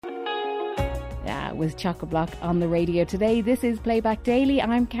with Chock-a-Block on the radio today. This is Playback Daily.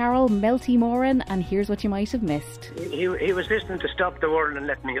 I'm Carol Melty Moran, and here's what you might have missed. He was listening to Stop the World and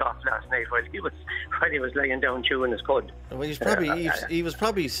Let Me Off last night while he was laying down chewing his cud. Well, he was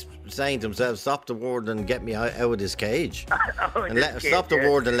probably saying to himself, "Stop the world and get me out of this cage." Stop the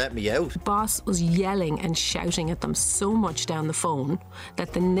world and let me out. Boss was yelling and shouting at them so much down the phone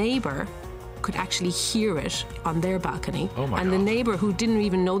that the neighbour could actually hear it on their balcony. Oh my and God. the neighbour, who didn't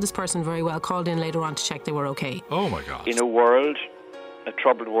even know this person very well, called in later on to check they were okay. Oh my God. In a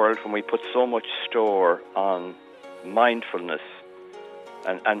troubled world, when we put so much store on mindfulness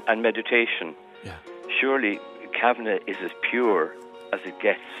and meditation, surely Kavanagh is as pure as it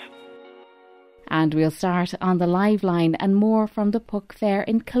gets. And we'll start on the live line and more from the Puck Fair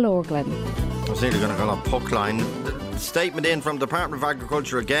in Killorglin. I was nearly going to call it Puck Line. The statement in from the Department of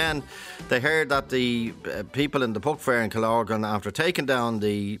Agriculture again. They heard that the people in the Puck Fair in Killorglin, after taking down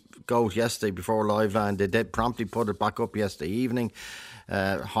the goat yesterday before live line, they did promptly put it back up yesterday evening,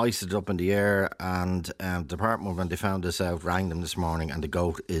 hoisted it up in the air, and the department, when they found this out, rang them this morning, and the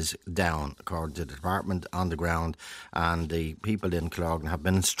goat is down, according to the department, on the ground, and the people in Killorglin have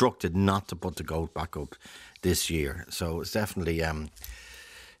been instructed not to put the goat back up this year. So it's definitely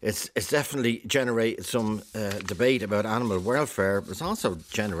it's definitely generated some debate about animal welfare. It's also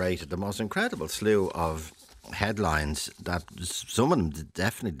generated the most incredible slew of headlines that some of them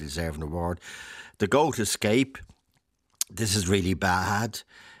definitely deserve an award. The goat escape. This is really bad.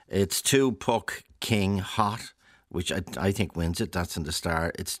 It's too Puck King hot, which I think wins it. That's in the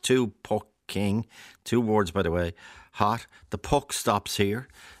Star. It's too Puck King. 2 words, by the way. Hot. The puck stops here.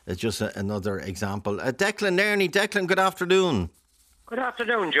 It's just another example. Declan Nairney. Declan, good afternoon. Good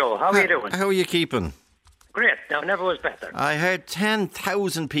afternoon, Joe. How are you doing? How are you keeping? Great. No, never was better. I heard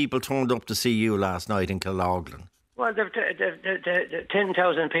 10,000 people turned up to see you last night in Killorglin. Well, the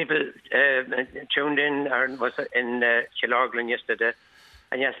 10,000 people tuned in or was in Killorglin yesterday,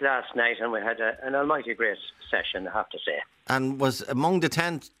 and yes, last night, and we had an almighty great session, I have to say. And was among the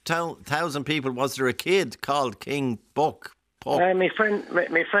 10,000 people, was there a kid called King Puck? My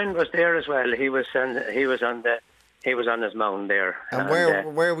friend was there as well. He was on his mound there. And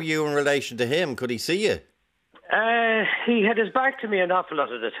where were you in relation to him? Could he see you? He had his back to me an awful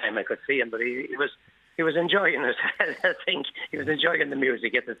lot of the time. I could see him, but he was enjoying it. I think he was enjoying the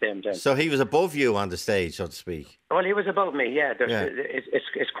music at the same time. So he was above you on the stage, so to speak. Well, he was above me. Yeah,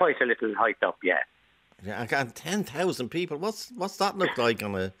 it's quite a little height up. Yeah. Yeah, I got 10,000 people. What's that look like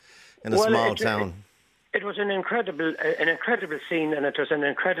in a small town? It was an incredible scene, and it was an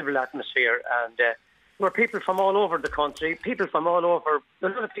incredible atmosphere, and there were people from all over the country, people from all over, a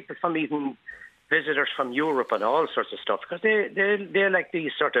lot of people from even visitors from Europe and all sorts of stuff, because they like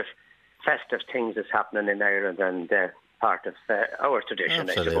these sort of festive things that's happening in Ireland, and part of our tradition,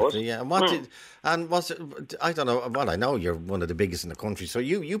 absolutely, I suppose. Yeah. I don't know. Well, I know you're one of the biggest in the country, so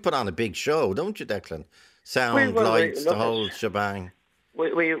you put on a big show, don't you, Declan? Sound, lights, the whole shebang.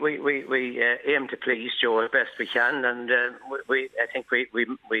 We aim to please Joe as best we can, and I think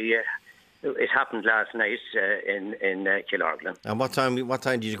it happened last night in Killorglin. And what time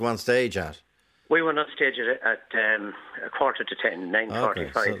did you go on stage at? We went on stage at 10:45,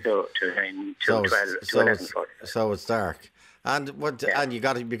 9:45 to 12 to 11:45. So it's dark. And and you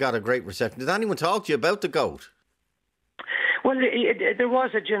got a great reception. Did anyone talk to you about the goat? Well, there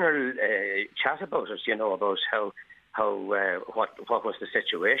was a general chat about it, about what was the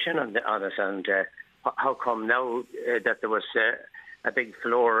situation on it, and how come now that there was a big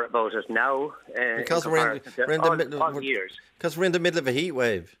floor about it now. Because we're in the middle of a heat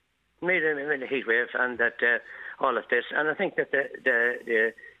wave. Made a heat wave, and that all of this, and I think that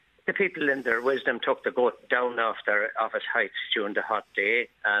the people in their wisdom took the goat down off its heights during the hot day,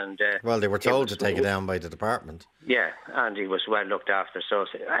 and well, they were told to take it down by the department. Yeah, and he was well looked after. So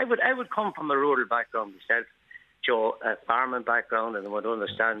I would come from a rural background myself, Joe, a farming background, and would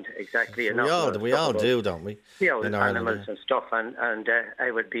understand exactly. We all do, don't we? Yeah, with animals and stuff, and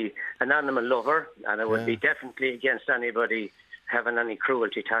I would be an animal lover, and I would be definitely against anybody having any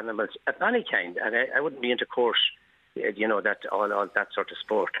cruelty to animals of any kind, and I wouldn't be into course, that all that sort of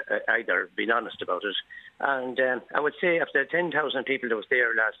sport either. Being honest about it, and I would say of the 10,000 people that was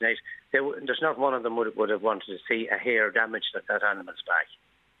there last night, there's not one of them would have wanted to see a hair damaged at that animal's back.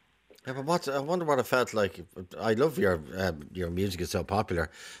 Yeah, but I wonder what it felt like. I love your music is so popular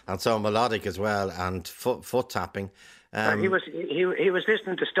and so melodic as well, and foot tapping. He was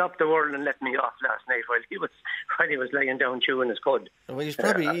listening to Stop the World and Let Me Off last night while he was laying down chewing his cud. Well, he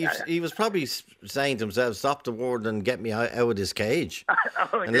was probably saying to himself, "Stop the world and get me out of this cage."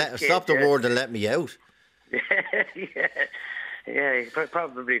 Stop the world and let me out. Yeah, he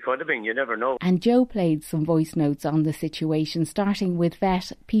probably could have been. You never know. And Joe played some voice notes on the situation, starting with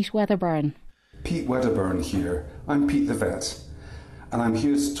vet Pete Wedderburn. Pete Wedderburn here. I'm Pete the vet, and I'm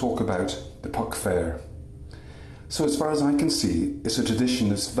here to talk about the Puck Fair. So as far as I can see, it's a tradition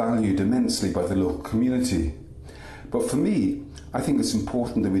that's valued immensely by the local community. But for me, I think it's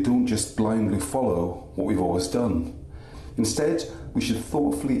important that we don't just blindly follow what we've always done. Instead, we should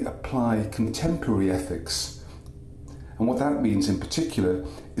thoughtfully apply contemporary ethics. And what that means in particular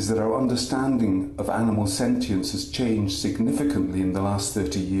is that our understanding of animal sentience has changed significantly in the last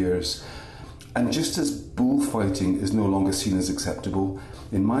 30 years. And just as bullfighting is no longer seen as acceptable,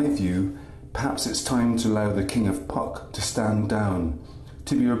 in my view, perhaps it's time to allow the King of Puck to stand down,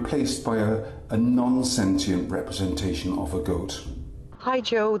 to be replaced by a non-sentient representation of a goat. Hi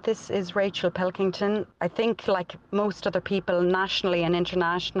Joe, this is Rachel Pilkington. I think like most other people nationally and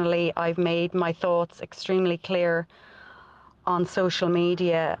internationally, I've made my thoughts extremely clear on social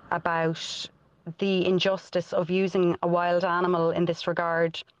media about the injustice of using a wild animal in this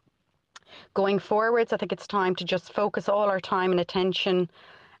regard. Going forwards, I think it's time to just focus all our time and attention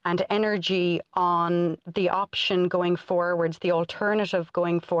and energy on the option going forwards, the alternative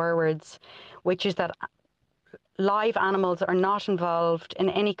going forwards, which is that live animals are not involved in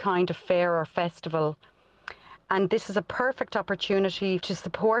any kind of fair or festival. And this is a perfect opportunity to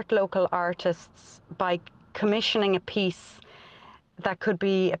support local artists by commissioning a piece that could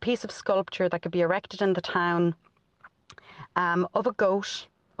be a piece of sculpture that could be erected in the town of a goat,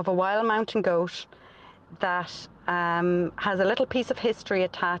 of a wild mountain goat, that has a little piece of history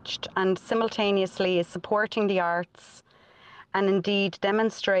attached and simultaneously is supporting the arts and indeed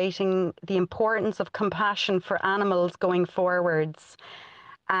demonstrating the importance of compassion for animals going forwards.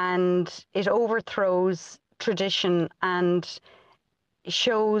 And it overthrows tradition and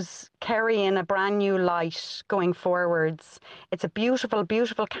shows Kerry in a brand new light going forwards. It's a beautiful,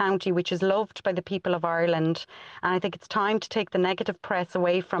 beautiful county which is loved by the people of Ireland, and I think it's time to take the negative press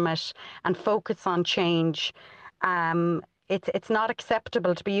away from it and focus on change. It's not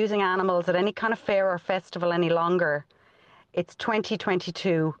acceptable to be using animals at any kind of fair or festival any longer. It's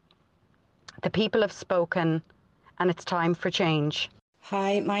 2022. The people have spoken, and it's time for change.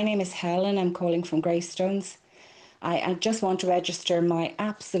 Hi, my name is Helen. I'm calling from Greystones. I just want to register my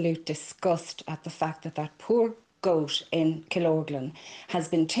absolute disgust at the fact that that poor goat in Killorglin has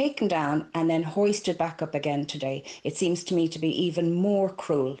been taken down and then hoisted back up again today. It seems to me to be even more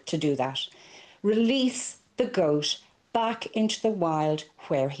cruel to do that. Release the goat back into the wild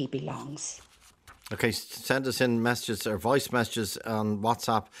where he belongs. Okay, send us in messages or voice messages on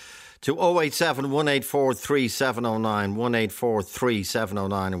WhatsApp to 087 184 3709, 184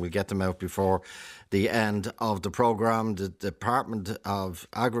 3709, and we'll get them out before the end of the programme. The Department of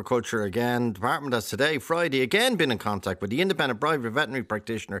Agriculture Department has today, Friday, again been in contact with the independent private veterinary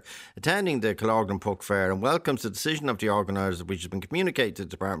practitioner attending the Killorglin Puck Fair and welcomes the decision of the organisers, which has been communicated to the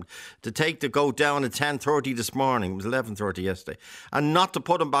department, to take the goat down at 10:30 this morning, it was 11:30 yesterday, and not to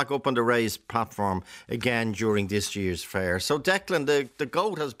put him back up on the raised platform again during this year's fair. So Declan, the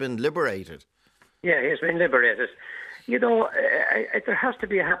goat has been liberated. Yeah, he's been liberated. You know, there has to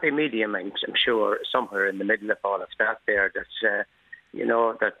be a happy medium, I'm sure, somewhere in the middle of all of that there, that,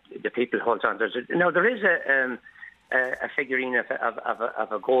 that the people hold on. There is a figurine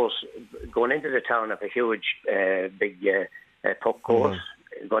of a goat going into the town, of a huge, big puck goat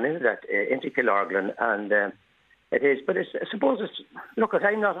going into that, into Killorglin, and it is, but I suppose look,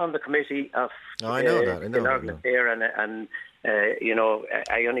 I'm not on the committee of Killorglin Fair, and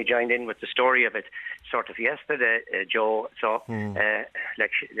I only joined in with the story of it sort of yesterday, Joe. So,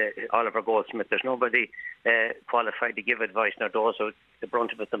 like Oliver Goldsmith, there's nobody qualified to give advice, now those who the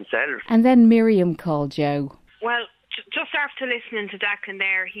brunt of it themselves. And then Miriam called Joe. Well, just after listening to Declan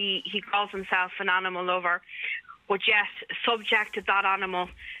there, he calls himself an animal lover, but yet subjected that animal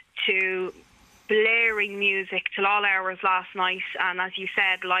to blaring music till all hours last night, and as you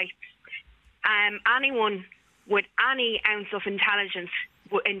said, lights. Anyone with any ounce of intelligence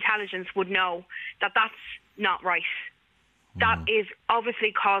would know that that's not right. That is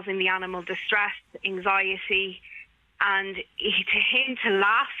obviously causing the animal distress, anxiety, and to him to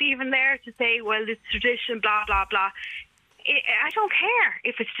laugh even there, to say, well, it's tradition, blah, blah, blah. I don't care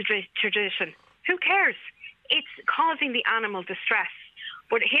if it's tradition. Who cares? It's causing the animal distress.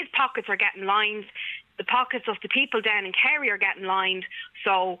 But his pockets are getting lined. The pockets of the people down in Kerry are getting lined.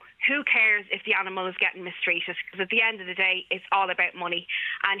 So who cares if the animal is getting mistreated? Because at the end of the day, it's all about money.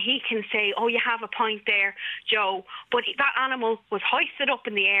 And he can say, oh, you have a point there, Joe. But that animal was hoisted up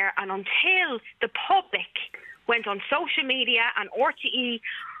in the air, and until the public went on social media and RTE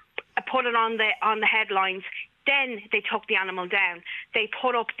put it on the headlines, Then they took the animal down. They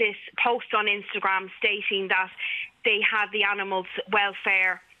put up this post on Instagram stating that they had the animal's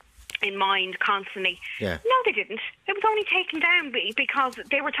welfare in mind constantly. Yeah. No, they didn't. It was only taken down because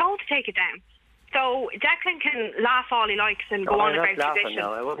they were told to take it down. So Declan can laugh all he likes and go on about tradition.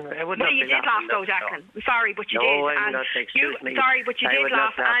 No, I wouldn't well, you did laugh though, Declan. I'm sorry, but you did. I'm not. Sorry, but you did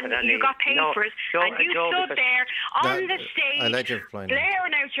laugh, and you got paid for it. And you stood there on the stage,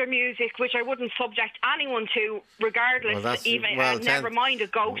 blaring out your music, which I wouldn't subject anyone to, regardless, never mind a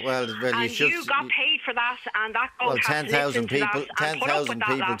goat. You got paid for that, and that goat has 10,000 people. 10,000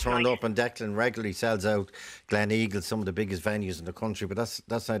 people turned night. up, and Declan regularly sells out Glen Eagle, some of the biggest venues in the country. But that's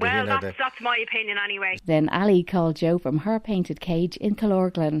neither here nor there. That's my opinion. Anyway. Then Ali called Joe from her painted cage in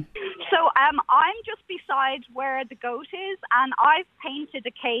Killorglin. So I'm just beside where the goat is, and I've painted a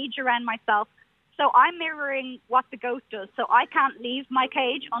cage around myself. So I'm mirroring what the goat does. So I can't leave my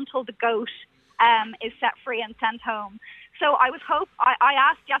cage until the goat is set free and sent home. So I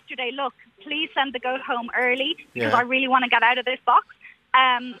asked yesterday, look, please send the goat home early because I really want to get out of this box.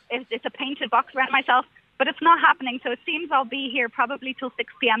 It's a painted box around myself. But it's not happening, so it seems I'll be here probably till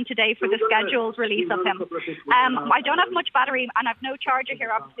 6 p.m. today for the scheduled release of him. I don't have much battery, and I've no charger here,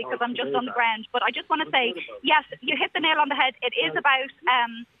 obviously, because I'm just on the ground. But I just want to say, yes, you hit the nail on the head. It is about,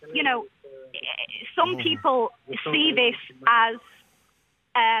 some people see this as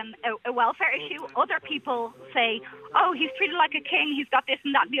a welfare issue. Other people say, oh, he's treated like a king, he's got this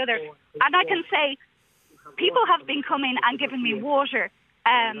and that and the other. And I can say, people have been coming and giving me water.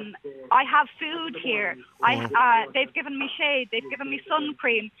 I have food here. They've given me shade. They've given me sun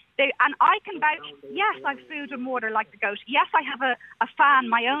cream. And I can vouch, yes, I have food and water like the goat. Yes, I have a fan,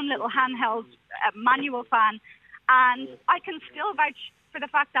 my own little handheld manual fan. And I can still vouch for the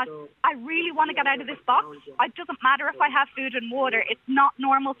fact that I really want to get out of this box. It doesn't matter if I have food and water. It's not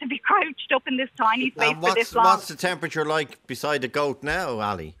normal to be crouched up in this tiny space for this long. What's the temperature like beside the goat now,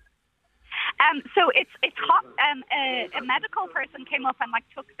 Ali? So it's hot. A medical person came up and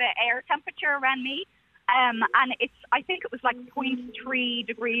took the air temperature around me, and I think it was 0.3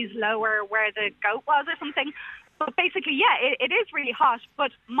 degrees lower where the goat was or something. But basically, it is really hot.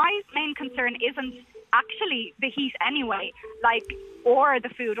 But my main concern isn't actually the heat anyway, or the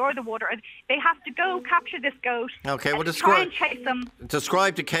food or the water. They have to go capture this goat. Okay, well, try and chase them.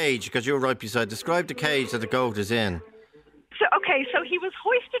 Describe the cage, because you're right beside. Describe the cage that the goat is in. So he was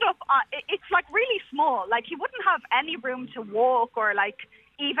hoisted up. It's really small. He wouldn't have any room to walk or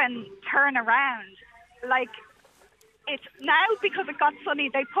even turn around. It's now, because it got sunny,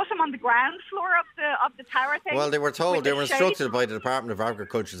 they put him on the ground floor of the tower thing. Well, they were instructed by the Department of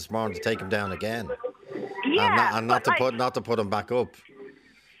Agriculture this morning to take him down again. Yeah, and not to put him back up.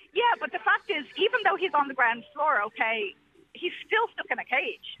 Yeah, but the fact is, even though he's on the ground floor, he's still stuck in a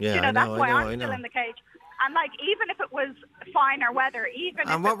cage. Yeah, that's why I'm still in the cage. And even if it was finer weather,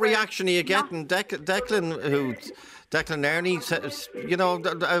 And what reaction are you getting, Declan Ernie says,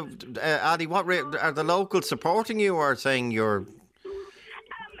 Adi? Are the locals supporting you or saying you're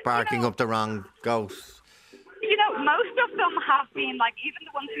barking up the wrong goat? Most of them have been even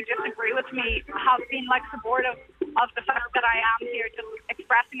the ones who disagree with me have been supportive of the fact that I am here, just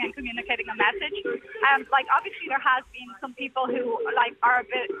expressing and communicating a message. Obviously there has been some people who are a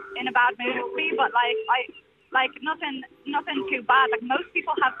bit in a bad mood with me, but nothing too bad. Most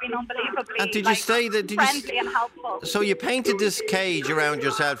people have been unbelievably and did you say that, friendly and helpful. So you painted this cage around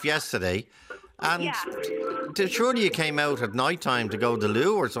yourself yesterday, and surely you came out at night time to go to the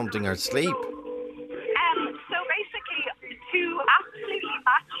loo or something or sleep. So basically, to absolutely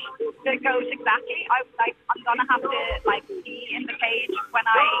match the goat exactly, I'm gonna have to be in the cage when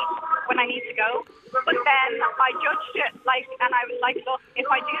I need to go. But then I judged it and I was look,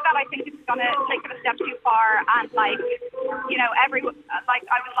 if I do that, I think it's gonna take it a step too far, and it's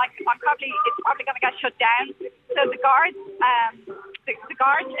probably gonna get shut down. So the guards, the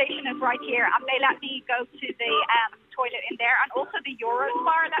guard station is right here, and they let me go to the toilet in there, and also the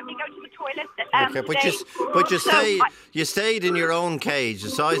Eurospar let me go to the toilet. You stayed in your own cage, the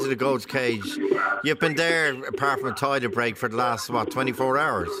size of the goat's cage. You've been there, apart from a toilet break, for the last 24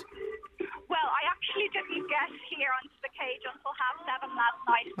 hours. Well, I actually didn't get here onto the cage until 7:30 last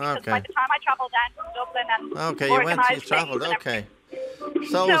night, because by the time I travelled down to Dublin and organised travelled. Okay.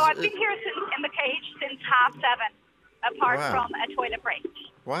 So I've been here in the cage since 7:30, apart from a toilet break.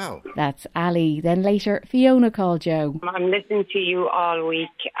 Wow. That's Ali. Then later, Fiona called Joe. I'm listening to you all week.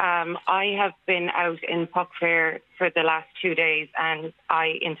 I have been out in Puck Fair for the last 2 days, and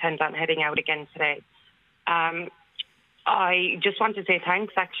I intend on heading out again today. I just want to say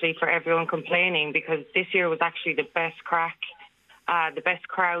thanks, actually, for everyone complaining, because this year was actually the best crack The best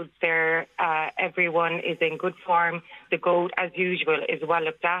crowds there. Everyone is in good form. The goat, as usual, is well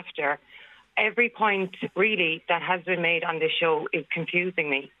looked after. Every point, really, that has been made on this show is confusing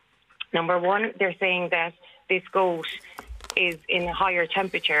me. Number one, they're saying that this goat is in a higher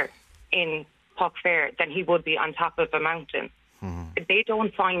temperature in Puck Fair than he would be on top of a mountain. Mm-hmm. They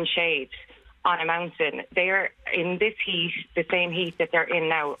don't find shade on a mountain. They're in this heat, the same heat that they're in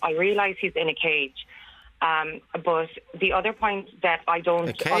now. I realise he's in a cage. But the other point that I don't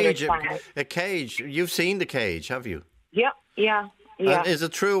understand... A cage? You've seen the cage, have you? Yeah. And is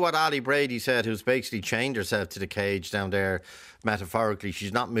it true what Ali Brady said, who's basically chained herself to the cage down there, metaphorically?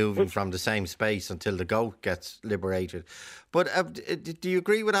 She's not moving from the same space until the goat gets liberated. But do you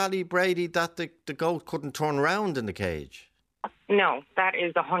agree with Ali Brady that the goat couldn't turn around in the cage? No, that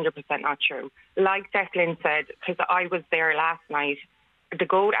is 100% not true. Like Declan said, because I was there last night, the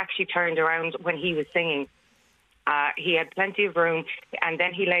goat actually turned around when he was singing. He had plenty of room, and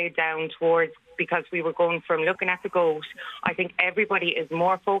then he laid down towards, because we were going from looking at the goat. I think everybody is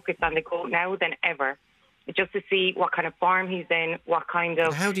more focused on the goat now than ever, just to see what kind of form he's in, what kind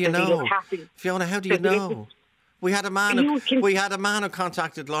of... How do you know? Fiona, how do you know? We had a man who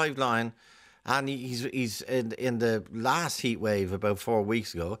contacted Liveline, and he's in the last heat wave about 4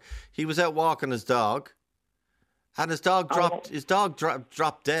 weeks ago. He was out walking his dog, and his dog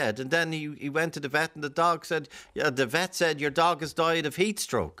dropped dead, and then he went to the vet, and the vet said your dog has died of heat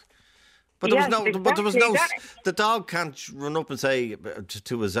stroke. But there was no. The dog can't run up and say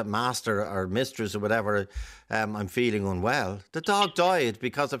to his master or mistress or whatever, "I'm feeling unwell." The dog died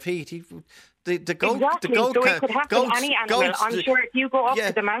because of heat. The goat. Exactly. The goat so it could happen to any animal. I'm sure if you go up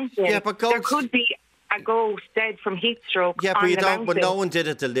to the mountain, there could be a goat dead from heat stroke. Yeah, but But no one did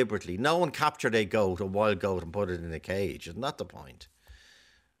it deliberately. No one captured a wild goat, and put it in a cage. Isn't that the point?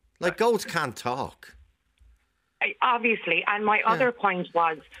 Like, goats can't talk. Obviously, and my other point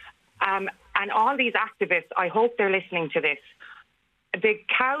was. And all these activists, I hope they're listening to this. The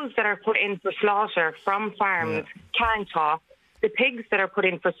cows that are put in for slaughter from farms can't talk. The pigs that are put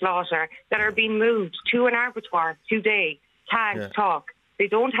in for slaughter that are being moved to an abattoir today can't talk. They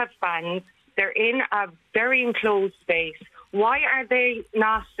don't have fans. They're in a very enclosed space. Why are they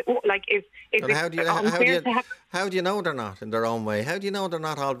not, like, how do you know they're not in their own way? How do you know they're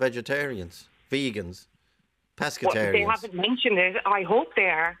not all vegetarians, vegans? Pescatarians. Well, they haven't mentioned it. I hope they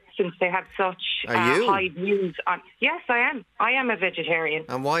are, since they have such high views on... Yes, I am. I am a vegetarian.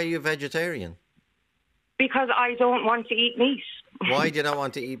 And why are you a vegetarian? Because I don't want to eat meat. Why do you not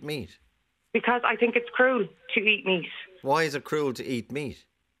want to eat meat? Because I think it's cruel to eat meat. Why is it cruel to eat meat?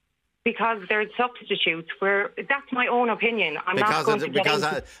 Because they're substitutes. That's my own opinion.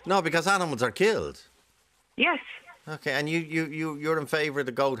 Because animals are killed. Yes. Okay, and you're in favour of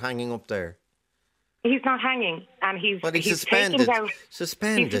the goat hanging up there? He's not hanging, and he's suspended.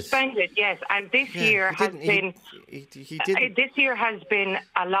 Suspended. He's suspended, yes. And this year has been. This year has been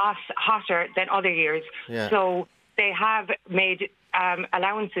a lot hotter than other years. Yeah. So they have made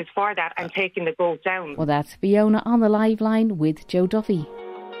allowances for that and taken the goat down. Well, that's Fiona on the live line with Joe Duffy.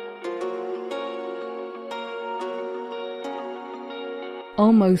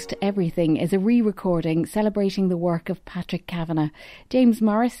 Almost Everything is a re-recording celebrating the work of Patrick Kavanagh. James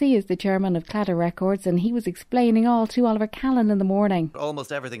Morrissey is the chairman of Claddagh Records, and he was explaining all to Oliver Callan in the morning.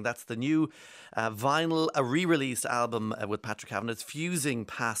 Almost Everything, that's the new vinyl, a re-released album with Patrick Kavanagh. It's fusing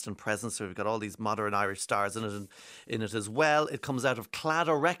past and present, so we've got all these modern Irish stars in it as well. It comes out of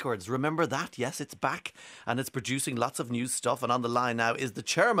Claddagh Records. Remember that? Yes, it's back, and it's producing lots of new stuff. And on the line now is the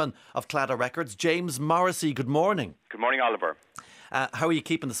chairman of Claddagh Records, James Morrissey. Good morning. Good morning, Oliver. How are you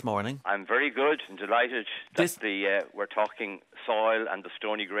keeping this morning? I'm very good and delighted that we're talking soil and the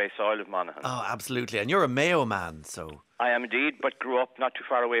stony grey soil of Monaghan. Oh, absolutely. And you're a Mayo man, so... I am indeed, but grew up not too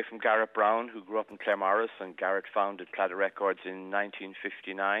far away from Garrett Brown, who grew up in Claremorris, and Garrett founded Claddagh Records in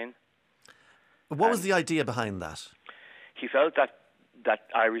 1959. What was the idea behind that? He felt that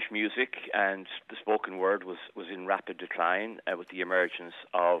Irish music and the spoken word was in rapid decline with the emergence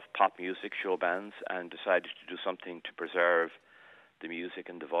of pop music, show bands, and decided to do something to preserve the music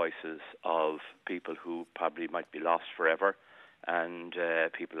and the voices of people who probably might be lost forever, and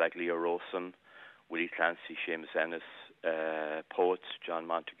people like Leo Rosen, Willie Clancy, Seamus Ennis, poets, John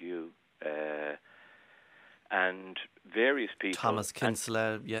Montague, and various people. Thomas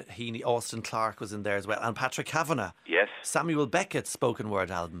Kinsella, Heaney, Austin Clarke was in there as well, and Patrick Kavanagh. Yes. Samuel Beckett's spoken word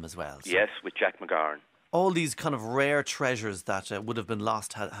album as well. So. Yes, with Jack McGarn. All these kind of rare treasures that would have been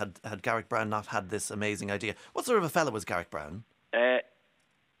lost had Garrick Brown not had this amazing idea. What sort of a fellow was Garrick Brown?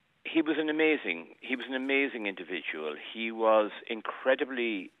 He was an amazing individual. He was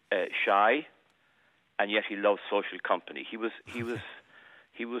incredibly shy and yet he loved social company. He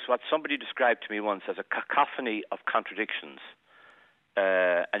was what somebody described to me once as a cacophony of contradictions.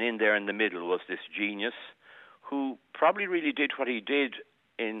 And in there in the middle was this genius who probably really did what he did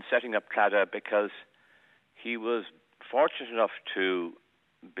in setting up Claddagh because he was fortunate enough to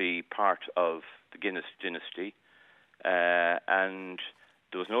be part of the Guinness dynasty, and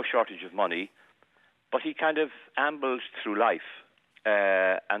there was no shortage of money, but he kind of ambled through life,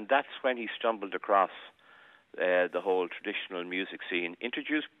 and that's when he stumbled across the whole traditional music scene,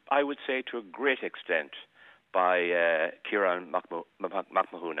 introduced, I would say, to a great extent by Kieran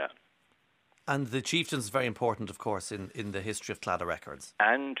McMahuna. And the Chieftains is very important, of course, in the history of Claddagh Records.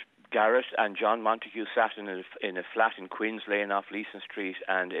 And Garrett and John Montague sat in a flat in Queen's Lane off Leeson Street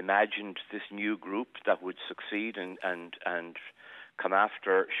and imagined this new group that would succeed and come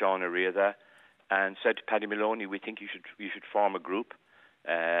after Sean Ariada, and said to Paddy Maloney, "We think you should form a group."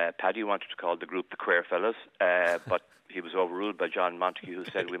 Paddy wanted to call the group the Queer Fellas, but he was overruled by John Montague, who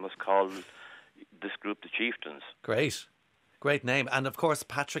said we must call this group the Chieftains. Great name. And of course,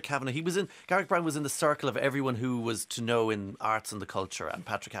 Patrick Kavanagh, Garrick Brown was in the circle of everyone who was to know in arts and the culture, and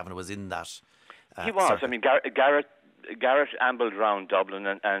Patrick Kavanagh was in that He was. circle. I mean, Garrett ambled around Dublin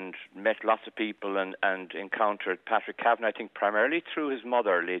and met lots of people and encountered Patrick Kavanagh, I think primarily through his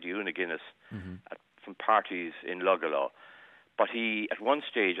mother, Lady Una Guinness, from parties in Luggalaw. But he, at one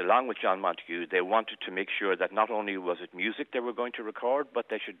stage, along with John Montague, they wanted to make sure that not only was it music they were going to record, but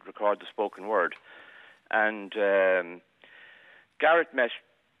they should record the spoken word. And Garrett met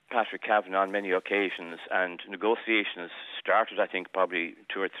Patrick Kavanagh on many occasions, and negotiations started, I think, probably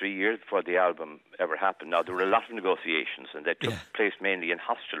 2 or 3 years before the album ever happened. Now, there were a lot of negotiations, and they took place mainly in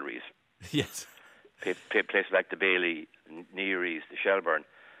hostelries. Yes. Places like the Bailey, Neary's, the Shelburne.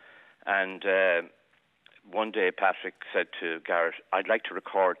 And one day Patrick said to Garrett, "I'd like to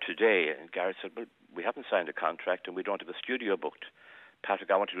record today." And Garrett said, "Well, we haven't signed a contract and we don't have a studio booked." Patrick,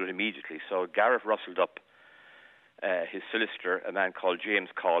 "I want to do it immediately." So Garrett rustled up his solicitor, a man called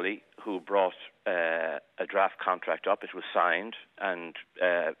James Cawley, who brought a draft contract up. It was signed, and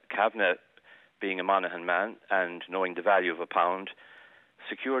Kavanagh, being a Monaghan man and knowing the value of a pound,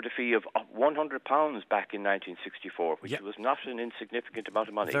 secured a fee of £100 back in 1964, which was not an insignificant amount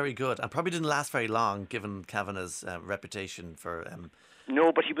of money. Very good, and probably didn't last very long, given Kavanagh's reputation for.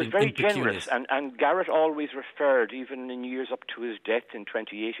 No, but he was very generous, and Garrett always referred, even in years up to his death in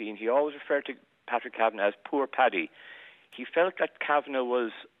 2018, he always referred to Patrick Kavanagh as Poor Paddy. He felt that Kavanagh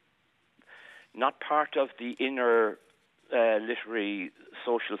was not part of the inner literary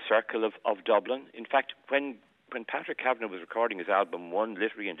social circle of Dublin. In fact, when Patrick Kavanagh was recording his album, one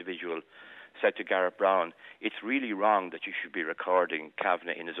literary individual said to Garrett Brown, "It's really wrong that you should be recording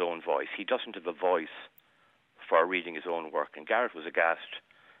Kavanagh in his own voice. He doesn't have a voice for reading his own work." And Garrett was aghast.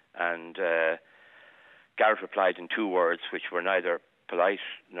 And Garrett replied in 2 words, which were neither polite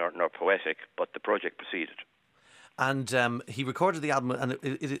nor poetic, but the project proceeded. And he recorded the album, and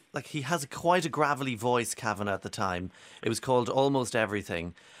he has quite a gravelly voice, Kavanagh, at the time. It was called Almost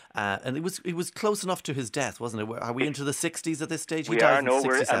Everything. And it was close enough to his death, wasn't it? Are we into the 60s at this stage? We're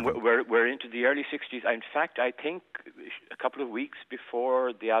into the early 60s. In fact, I think a couple of weeks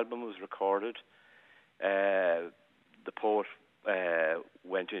before the album was recorded, the poet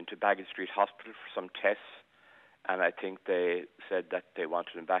went into Bagot Street Hospital for some tests, and I think they said that they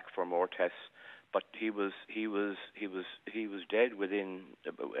wanted him back for more tests. But he was dead within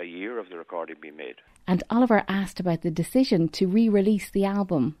a year of the recording being made. And Oliver asked about the decision to re-release the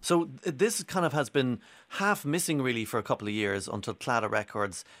album. So this kind of has been half missing really for a couple of years until Claddagh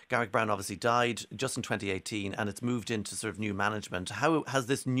Records. Garrick Brown obviously died just in 2018, and it's moved into sort of new management. How has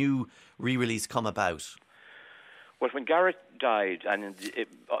this new re-release come about? Well, when Garrett died, and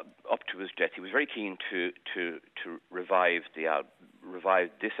up to his death, he was very keen to revive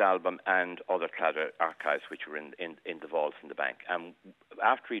this album and other Claddagh archives which were in the vaults in the bank. And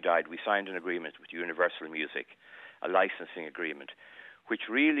after he died, we signed an agreement with Universal Music, a licensing agreement, which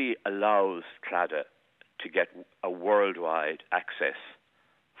really allows Claddagh to get a worldwide access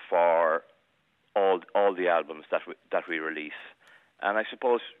for all the albums that we release. And I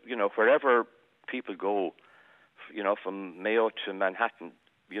suppose, wherever people go, from Mayo to Manhattan,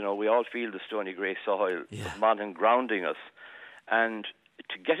 we all feel the stony grey soil of Monaghan grounding us. And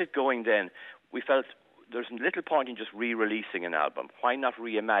to get it going then, we felt there's little point in just re-releasing an album. Why not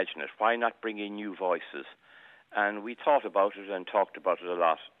reimagine it? Why not bring in new voices? And we thought about it and talked about it a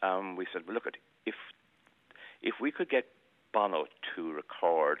lot. We said, well, look, if we could get Bono to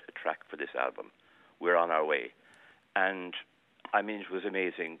record a track for this album, we're on our way. And, I mean, it was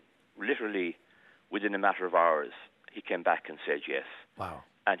amazing. Literally, within a matter of hours, he came back and said yes. Wow.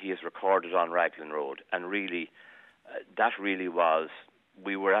 and he is recorded on Raglan Road. And really, that really was,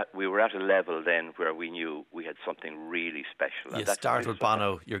 we were at a level then where we knew we had something really special. You start with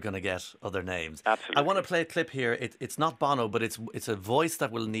Bono, you're going to get other names. Absolutely. I want to play a clip here. It's not Bono, but it's a voice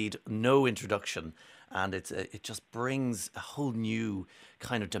that will need no introduction, and it just brings a whole new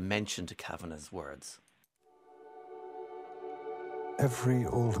kind of dimension to Kavanagh's words. Every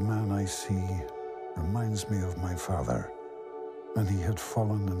old man I see reminds me of my father, when he had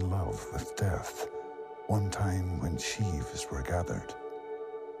fallen in love with death one time when sheaves were gathered.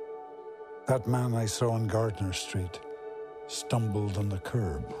 That man I saw on Gardner Street, stumbled on the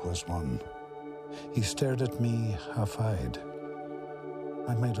curb, was one. He stared at me half-eyed.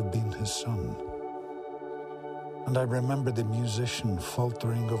 I might have been his son. And I remember the musician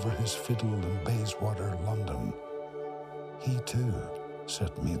faltering over his fiddle in Bayswater, London. He too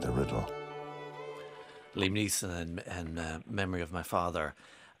set me the riddle. Liam Neeson and Memory of My Father.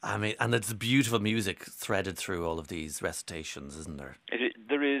 I mean, and it's beautiful music threaded through all of these recitations, isn't there?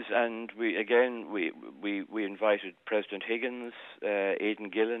 There is, and we invited President Higgins, Aidan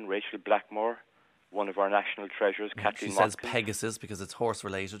Gillen, Rachel Blackmore, one of our national treasures, Kathleen Watkins. She says Pegasus because it's horse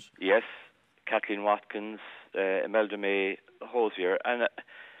related. Yes, Kathleen Watkins, Imelda May Hosier, and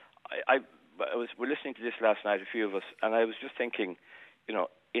we're listening to this last night, a few of us, and I was just thinking, in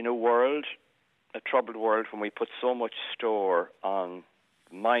a troubled world, when we put so much store on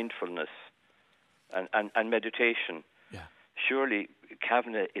mindfulness and meditation, surely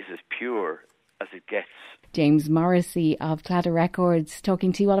Kavanagh is as pure as it gets. James Morrissey of Claddagh Records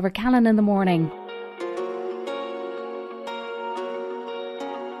talking to Oliver Callan in the morning.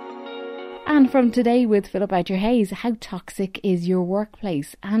 And from Today with Philip Boucher-Hayes, how toxic is your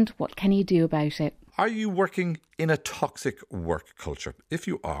workplace and what can you do about it? Are you working in a toxic work culture? If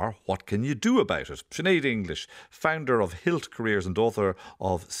you are, what can you do about it? Sinead English, founder of Hilt Careers and author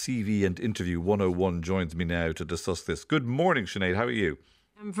of CV and Interview 101, joins me now to discuss this. Good morning, Sinead. How are you?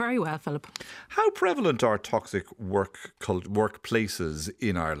 I'm very well, Philip. How prevalent are toxic workplaces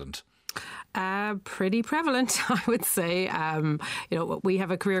in Ireland? Pretty prevalent, I would say. We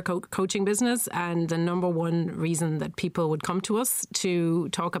have a career coaching business, and the number one reason that people would come to us to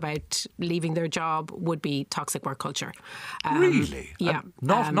talk about leaving their job would be toxic work culture. Really? Yeah.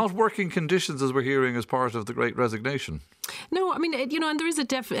 And not working conditions, as we're hearing, as part of the Great Resignation. No, I mean, and there is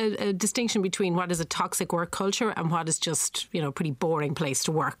a distinction between what is a toxic work culture and what is just, a pretty boring place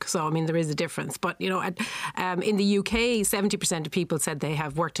to work. So, I mean, there is a difference. But, in the UK, 70% of people said they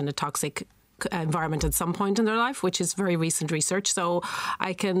have worked in a toxic environment at some point in their life, which is very recent research. So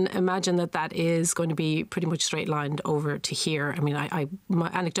I can imagine that is going to be pretty much straight lined over to here. I mean,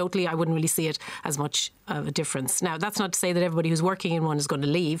 anecdotally, I wouldn't really see it as much of a difference. Now, that's not to say that everybody who's working in one is going to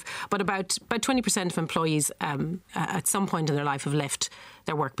leave, but about 20% of employees at some point in their life have left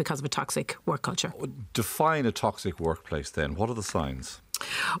their work because of a toxic work culture. Define a toxic workplace then. What are the signs?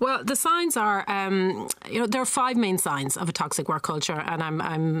 Well, the signs are, there are 5 main signs of a toxic work culture, and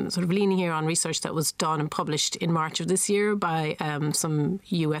I'm sort of leaning here on research that was done and published in March of this year by some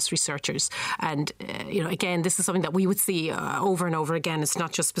US researchers. And, again, this is something that we would see over and over again. It's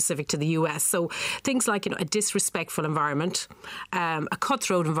not just specific to the US. So things like, a disrespectful environment, a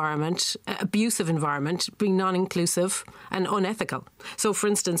cutthroat environment, abusive environment, being non-inclusive and unethical. So, for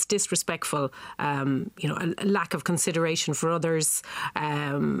instance, disrespectful, a lack of consideration for others,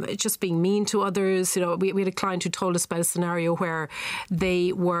 just being mean to others. We had a client who told us about a scenario where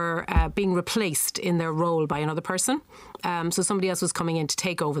they were being replaced in their role by another person. So somebody else was coming in to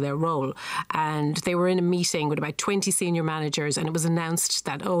take over their role, and they were in a meeting with about 20 senior managers, and it was announced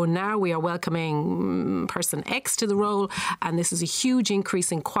that, now we are welcoming person X to the role, and this is a huge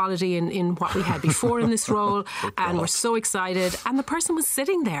increase in quality in what we had before in this role, and we're so excited. And the person was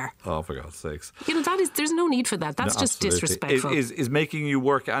sitting there. Oh, for God's sakes. There's no need for that. That's just disrespectful. Is making you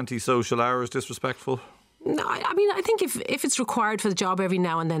work anti-social hours disrespectful? No, I mean, I think if it's required for the job every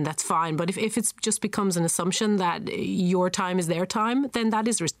now and then, that's fine. But if it just becomes an assumption that your time is their time, then that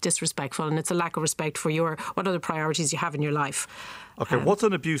is disrespectful, and it's a lack of respect for what other priorities you have in your life. Okay, what's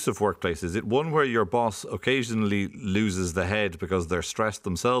an abusive workplace? Is it one where your boss occasionally loses the head because they're stressed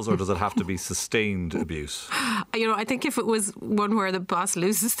themselves, or does it have to be sustained abuse? I think if it was one where the boss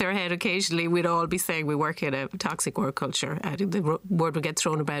loses their head occasionally, we'd all be saying we work in a toxic work culture. I think the word would get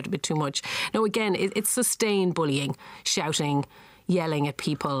thrown about a bit too much. No, again, it's sustained bullying, shouting, yelling at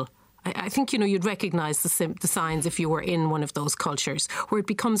people, I think, you'd recognise the signs if you were in one of those cultures where it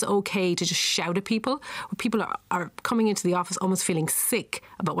becomes okay to just shout at people, where people are coming into the office almost feeling sick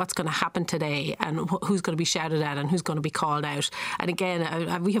about what's going to happen today and who's going to be shouted at and who's going to be called out. And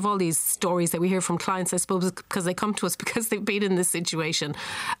again, we have all these stories that we hear from clients, I suppose, because they come to us because they've been in this situation.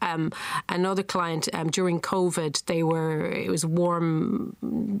 Another client, during COVID, it was a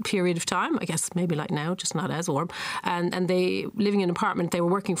warm period of time, I guess maybe like now, just not as warm. And they, living in an apartment, they were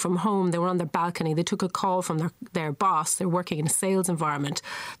working from home. They were on their balcony. They took a call from their boss. They're working in a sales environment.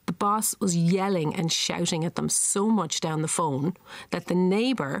 The boss was yelling and shouting at them so much down the phone that the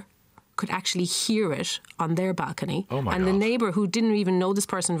neighbour could actually hear it on their balcony. Oh my God. The neighbour, who didn't even know this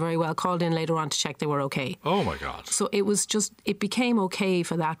person very well, called in later on to check they were okay. Oh my God. So it became okay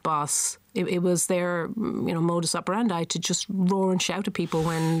for that boss. It was their modus operandi to just roar and shout at people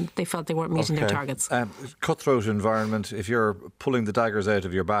when they felt they weren't meeting their targets. Cutthroat environment. If you're pulling the daggers out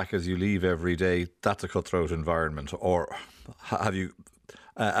of your back as you leave every day, that's a cutthroat environment. Or have you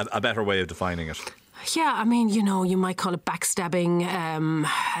a better way of defining it? Yeah, I mean, you might call it backstabbing.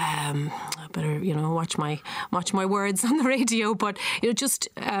 I better, watch my words on the radio. But just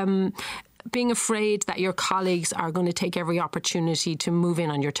being afraid that your colleagues are going to take every opportunity to move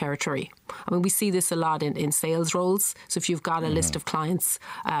in on your territory. I mean, we see this a lot in sales roles. So if you've got a list of clients,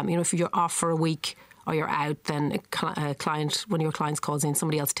 if you're off for a week or you're out, then a client, one of your clients calls in,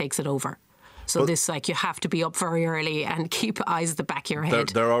 somebody else takes it over. So you have to be up very early and keep eyes at the back of your head.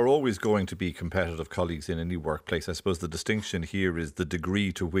 There are always going to be competitive colleagues in any workplace. I suppose the distinction here is the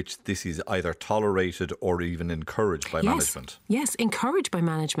degree to which this is either tolerated or even encouraged by management. Yes, encouraged by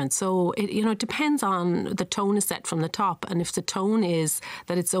management. So it depends on the tone is set from the top. And if the tone is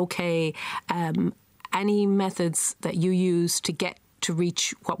that it's okay, any methods that you use to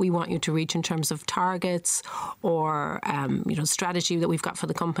reach what we want you to reach in terms of targets or strategy that we've got for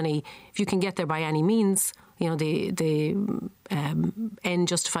the company, if you can get there by any means, the end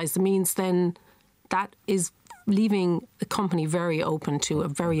justifies the means, then that is leaving the company very open to a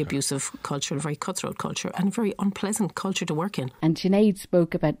very abusive culture, a very cutthroat culture and a very unpleasant culture to work in. And Sinead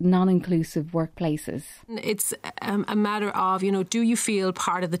spoke about non-inclusive workplaces. It's a matter of, do you feel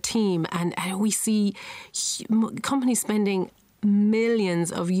part of the team? And we see companies spending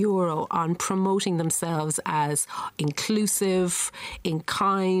millions of euro on promoting themselves as inclusive, in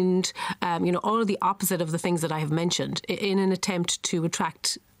kind, all of the opposite of the things that I have mentioned in an attempt to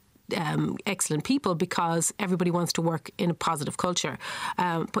attract excellent people because everybody wants to work in a positive culture.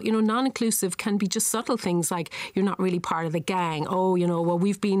 But, non-inclusive can be just subtle things like you're not really part of the gang. Oh, well,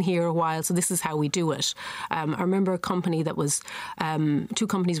 we've been here a while, so this is how we do it. I remember a company that was, two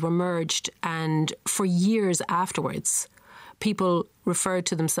companies were merged, and for years afterwards, people referred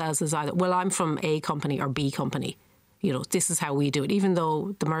to themselves as either, well, I'm from A company or B company. This is how we do it. Even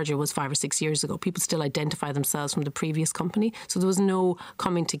though the merger was 5 or 6 years ago, people still identify themselves from the previous company. So there was no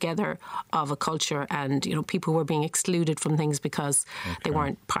coming together of a culture, and, people were being excluded from things because they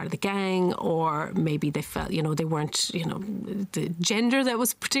weren't part of the gang, or maybe they felt, they weren't, the gender that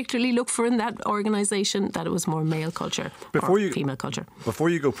was particularly looked for in that organisation, that it was more male culture or female culture. Before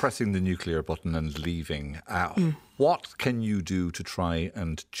you go pressing the nuclear button and leaving, what can you do to try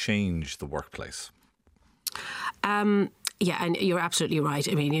and change the workplace? Yeah, and you're absolutely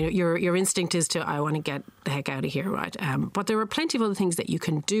right. I mean, your instinct is to, I want to get the heck out of here, right? But there are plenty of other things that you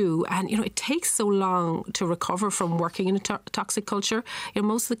can do. And, it takes so long to recover from working in a toxic culture.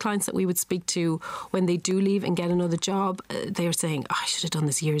 Most of the clients that we would speak to when they do leave and get another job, they are saying, I should have done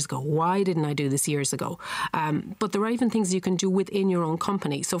this years ago. Why didn't I do this years ago? But there are even things you can do within your own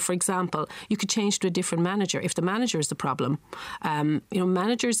company. So, for example, you could change to a different manager if the manager is the problem.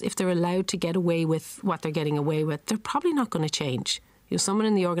 Managers, if they're allowed to get away with what they're getting away with, they're probably not going to change. Someone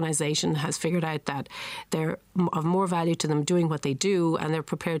in the organisation has figured out that they're of more value to them doing what they do, and they're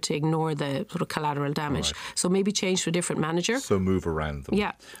prepared to ignore the sort of collateral damage. Right. So maybe change to a different manager. So move around them.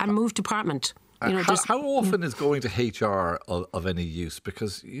 Yeah, and move department. How often is going to HR of any use?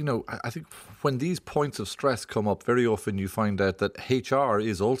 Because, I think when these points of stress come up, very often you find out that HR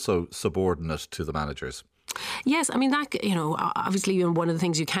is also subordinate to the managers. Yes, I mean, that, obviously one of the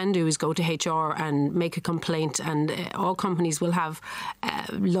things you can do is go to HR and make a complaint, and all companies will have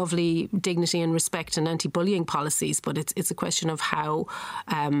lovely dignity and respect and anti-bullying policies, but it's a question of how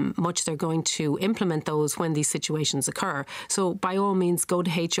much they're going to implement those when these situations occur. So by all means, go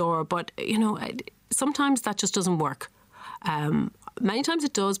to HR, but, sometimes that just doesn't work. many times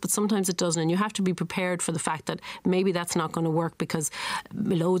it does, but sometimes it doesn't. And you have to be prepared for the fact that maybe that's not going to work because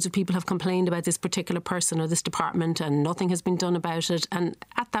loads of people have complained about this particular person or this department and nothing has been done about it. And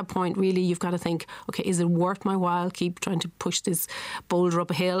at that point, really, you've got to think, okay, is it worth my while keep trying to push this boulder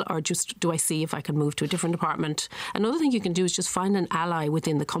up a hill, or just do I see if I can move to a different department? Another thing you can do is just find an ally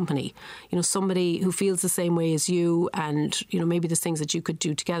within the company. Somebody who feels the same way as you, and, maybe there's things that you could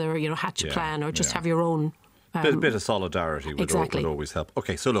do together, hatch a plan, or just have your own. Bit of solidarity would always help.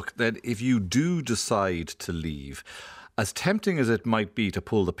 Okay, so look, then if you do decide to leave, as tempting as it might be to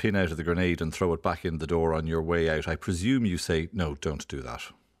pull the pin out of the grenade and throw it back in the door on your way out, I presume you say, no, don't do that.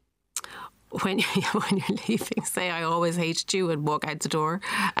 When you're leaving, say, I always hated you, and walk out the door.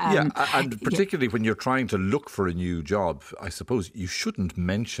 And particularly when you're trying to look for a new job, I suppose you shouldn't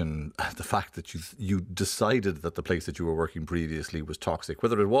mention the fact that you decided that the place that you were working previously was toxic.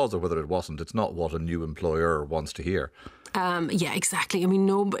 Whether it was or whether it wasn't, it's not what a new employer wants to hear. Yeah, exactly. I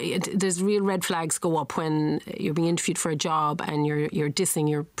mean, there's real red flags go up when you're being interviewed for a job and you're dissing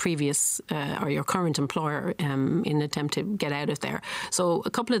your previous or your current employer in an attempt to get out of there. So a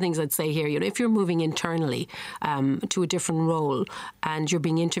couple of things I'd say here. If you're moving internally to a different role and you're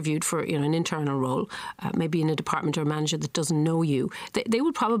being interviewed for an internal role, maybe in a department or a manager that doesn't know you, they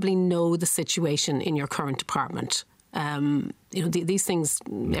will probably know the situation in your current department. These things,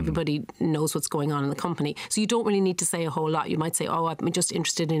 everybody knows what's going on in the company. So you don't really need to say a whole lot. You might say, I'm just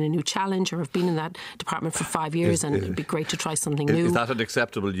interested in a new challenge, or I've been in that department for 5 years and it'd be great to try something new. Is that an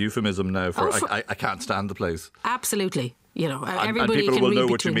acceptable euphemism now for I can't stand the place? Absolutely. Everybody and people can will read know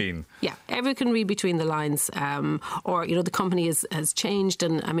between, what you mean. Yeah, everyone can read between the lines. Or the company has changed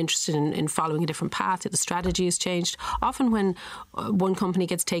and I'm interested in following a different path. The strategy has changed. Often when one company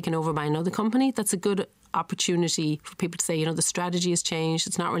gets taken over by another company, that's a good opportunity for people to say, the strategy has changed.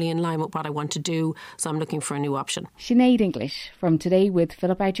 It's not really in line with what I want to do. So I'm looking for a new option. Sinead English from Today with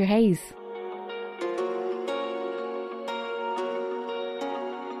Philip Boucher-Hayes.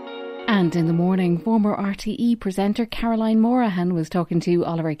 And in the morning, former RTE presenter Caroline Morahan was talking to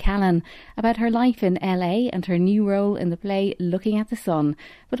Oliver Callan about her life in LA and her new role in the play Looking at the Sun.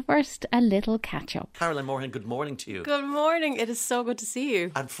 But first, a little catch-up. Caroline Morahan, good morning to you. Good morning. It is so good to see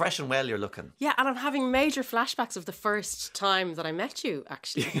you. And fresh and well you're looking. Yeah, and I'm having major flashbacks of the first time that I met you,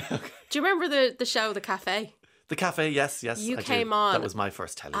 actually. Okay. Do you remember the show, The Cafe? The Cafe, yes. You I came do. on. That was my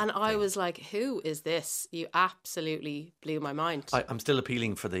first telly. And I was like, who is this? You absolutely blew my mind. I'm still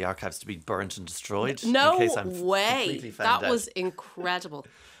appealing for the archives to be burnt and destroyed. No in case I'm way. That out. Was incredible.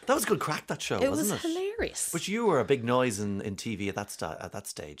 That was a good crack, that show, wasn't it? It was hilarious. But you were a big noise in TV at that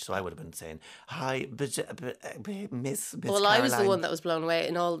stage, so I would have been saying, hi, Miss Well, Caroline. I was the one that was blown away.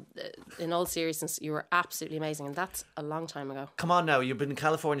 In all seriousness, you were absolutely amazing, and that's a long time ago. Come on now, you've been in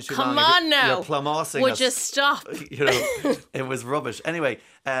California too long. Come on now. You're plumossing Would us. you stop? It was rubbish. Anyway,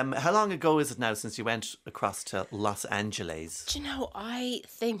 how long ago is it now since you went across to Los Angeles? Do you know, I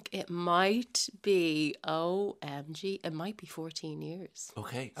think it might be, OMG, it might be 14 years.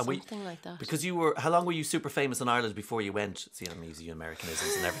 Okay. Something like that. Because how long were you super famous in Ireland before you went? See, I'm using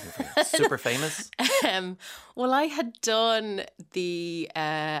Americanisms and everything for you. Super famous? Well, I had done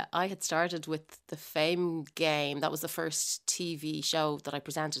I had started with the Fame Game. That was the first TV show that I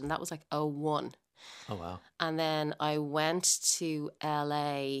presented, and that was like 2001. Oh, wow. And then I went to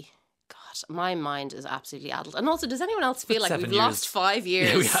LA. God, my mind is absolutely addled. And also, does anyone else feel like we've lost 5 years?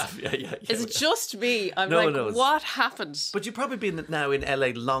 Yeah, we have. Yeah, is it just me? I'm what happened? But you've probably been now in LA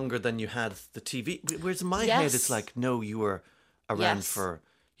longer than you had the TV. Whereas in my head, it's like, no, you were around for,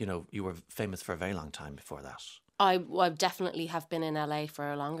 you were famous for a very long time before that. I definitely have been in LA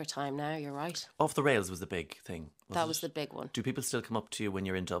for a longer time now, you're right. Off the Rails was the big thing. That was the big one. Do people still come up to you when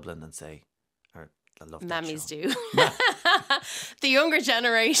you're in Dublin and say, I love that Mammies show? do. The younger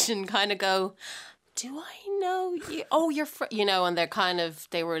generation kind of go, do I know you? Oh, you're and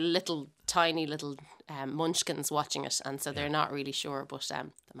they were tiny little munchkins watching it, and so they're not really sure, but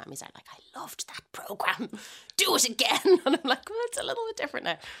the mammies are like, I loved that programme, do it again. And I'm like, well, it's a little bit different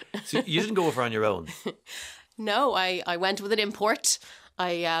now. So you didn't go over on your own? No, I went with an import.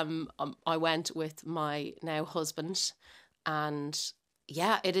 I went with my now husband, and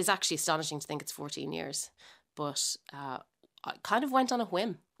yeah, it is actually astonishing to think it's 14 years. But I kind of went on a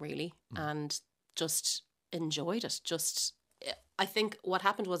whim, really, and just enjoyed it. I think what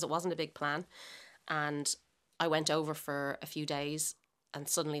happened was it wasn't a big plan, and I went over for a few days and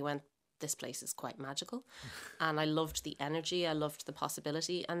suddenly went, this place is quite magical. And I loved the energy, I loved the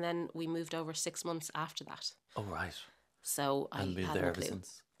possibility, and then we moved over 6 months after that. Oh, right. So I been had there no ever clue.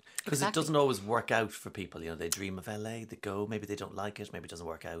 since. Because it doesn't always work out for people. You know, they dream of LA, they go, maybe they don't like it, maybe it doesn't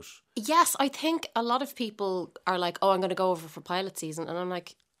work out. Yes, I think a lot of people are like, oh, I'm going to go over for pilot season. And I'm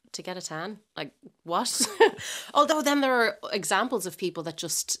like, to get a tan? Like, what? Although then there are examples of people that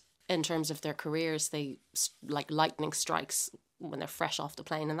just, in terms of their careers, they like lightning strikes when they're fresh off the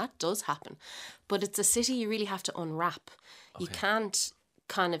plane. And that does happen. But it's a city you really have to unwrap. Okay. You can't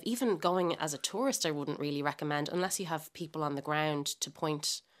kind of, even going as a tourist, I wouldn't really recommend unless you have people on the ground to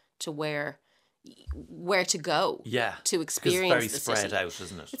point to where to go to experience it's very spread out,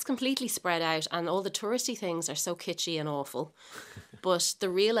 isn't it? It's completely spread out, and all the touristy things are so kitschy and awful. But the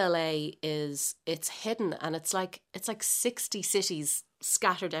real LA it's hidden, and it's like 60 cities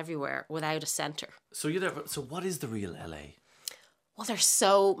scattered everywhere without a centre. So what is the real LA? Well, there's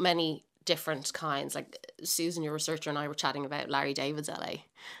so many different kinds. Like Susan, your researcher, and I were chatting about Larry David's LA.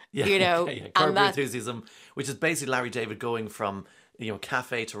 Yeah, you know, Curb Your Enthusiasm, which is basically Larry David going from, you know,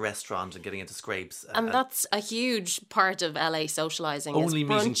 cafe to restaurant and getting into scrapes. And that's a huge part of LA socialising. Only is meeting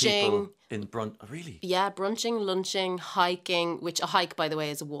brunching, people in really? Yeah, brunching, lunching, hiking, which a hike, by the way,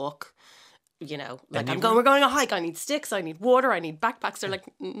 is a walk. You know, like we're going a hike, I need sticks, I need water, I need backpacks. They're like,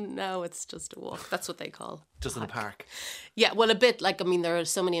 no, it's just a walk. That's what they call just in a park. Yeah, well, a bit like, I mean, there are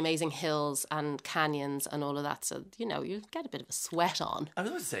so many amazing hills and canyons and all of that. So, you know, you get a bit of a sweat on. I was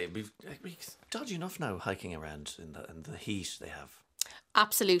going to say, we've dodgy enough now hiking around in the heat they have.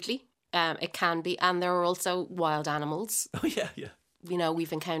 Absolutely. It can be. And there are also wild animals. Oh, yeah. You know,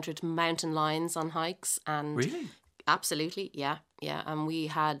 we've encountered mountain lions on hikes. And really? Absolutely, yeah. And we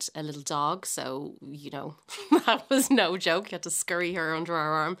had a little dog, so, you know, that was no joke. You had to scurry her under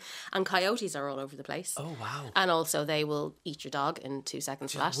our arm. And coyotes are all over the place. Oh, wow. And also they will eat your dog in 2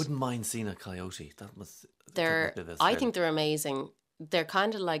 seconds flat. I wouldn't mind seeing a coyote. I think they're amazing. They're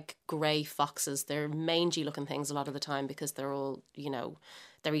kind of like grey foxes. They're mangy looking things a lot of the time because they're all, you know,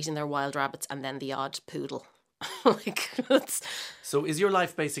 they're eating their wild rabbits and then the odd poodle. So is your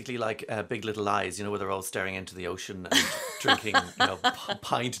life basically like Big Little Lies, you know, where they're all staring into the ocean and drinking, you know,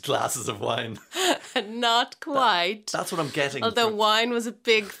 pint glasses of wine? Not quite. That's what I'm getting. Although wine was a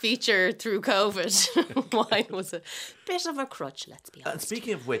big feature through COVID. Wine was a bit of a crutch, let's be honest. And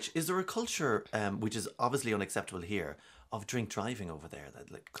speaking of which, is there a culture, which is obviously unacceptable here, of drink driving over there?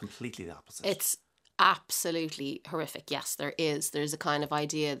 That like completely the opposite. It's absolutely horrific. Yes, there is. There's a kind of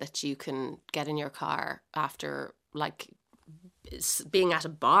idea that you can get in your car after like being at a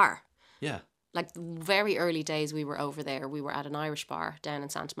bar. Yeah. Like very early days we were over there. We were at an Irish bar down in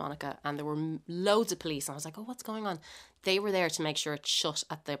Santa Monica and there were loads of police. And I was like, oh, what's going on? They were there to make sure it shut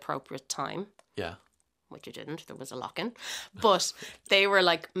at the appropriate time. Yeah. Which it didn't. There was a lock-in. But they were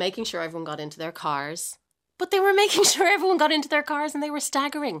like making sure everyone got into their cars. But they were making sure everyone got into their cars and they were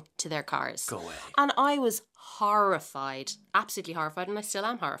staggering to their cars. Go away. And I was horrified, absolutely horrified, and I still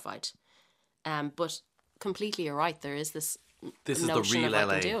am horrified. But completely you're right, there is this is notion the real of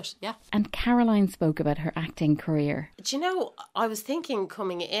LA. I can do it. Yeah. And Caroline spoke about her acting career. Do you know, I was thinking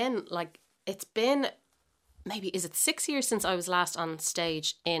coming in, like, it's been maybe, is it 6 years since I was last on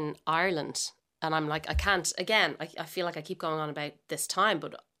stage in Ireland? And I'm like, I can't, again, I feel like I keep going on about this time,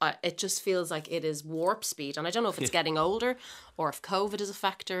 but it just feels like it is warp speed. And I don't know if it's getting older or if COVID is a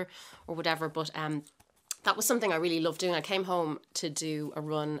factor or whatever, but that was something I really loved doing. I came home to do a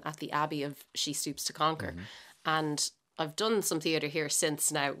run at the Abbey of She Stoops to Conquer. Mm-hmm. And I've done some theatre here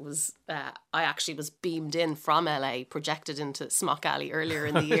since now. It was I actually was beamed in from LA, projected into Smock Alley earlier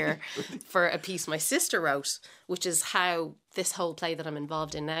in the year for a piece my sister wrote, which is how this whole play that I'm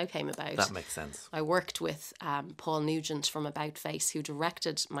involved in now came about. That makes sense. I worked with Paul Nugent from About Face, who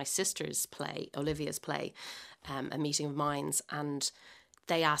directed my sister's play, Olivia's play, A Meeting of Minds, and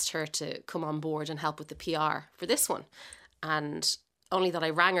they asked her to come on board and help with the PR for this one. And only that I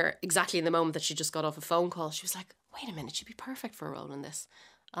rang her exactly in the moment that she just got off a phone call. She was like, wait a minute, you'd be perfect for a role in this.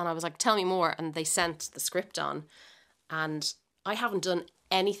 And I was like, tell me more. And they sent the script on. And I haven't done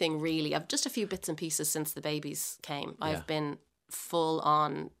anything really. I've just a few bits and pieces since the babies came. Yeah. I've been full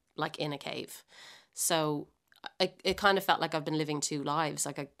on, like, in a cave. So it kind of felt like I've been living two lives.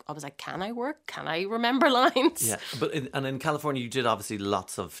 Like I was like, can I work? Can I remember lines? Yeah, but in California, you did obviously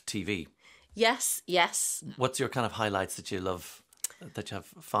lots of TV. Yes. What's your kind of highlights that you love, that you have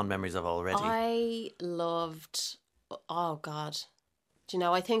fond memories of already? I loved, oh God. Do you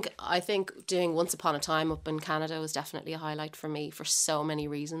know, I think doing Once Upon a Time up in Canada was definitely a highlight for me for so many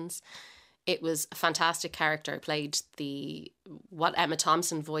reasons. It was a fantastic character. I played what Emma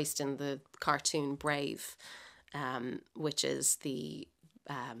Thompson voiced in the cartoon Brave, which is the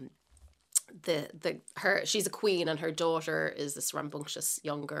she's a queen and her daughter is this rambunctious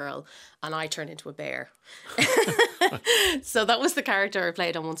young girl, and I turn into a bear. So that was the character I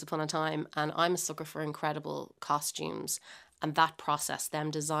played on Once Upon a Time, and I'm a sucker for incredible costumes, and that process,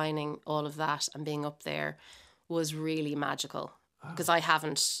 them designing all of that and being up there, was really magical. Because I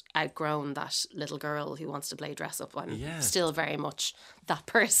haven't outgrown that little girl who wants to play dress up. I'm still very much that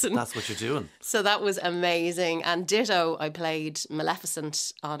person. That's what you're doing. So that was amazing. And ditto, I played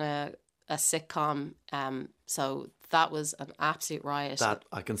Maleficent on a sitcom. So that was an absolute riot. That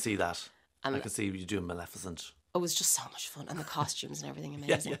I can see that. And I can see you doing Maleficent. It was just so much fun. And the costumes and everything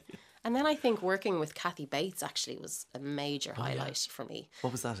amazing. Yeah. And then I think working with Kathy Bates actually was a major highlight for me.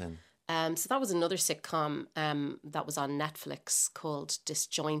 What was that in? So that was another sitcom that was on Netflix called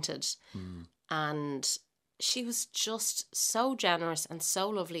Disjointed. And she was just so generous and so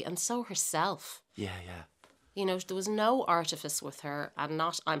lovely and so herself. Yeah. You know, there was no artifice with her, and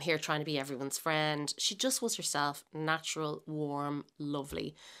not, I'm here trying to be everyone's friend. She just was herself, natural, warm,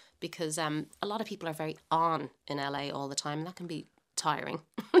 lovely. Because a lot of people are very on in LA all the time, and that can be tiring,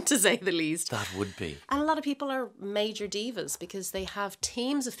 to say the least. That would be. And a lot of people are major divas because they have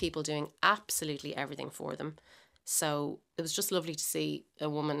teams of people doing absolutely everything for them. So it was just lovely to see a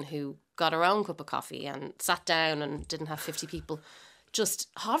woman who got her own cup of coffee and sat down and didn't have 50 people just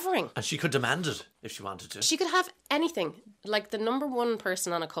hovering. And she could demand it if she wanted to. She could have anything. Like the number one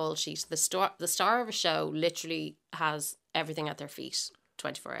person on a call sheet, the star of a show literally has everything at their feet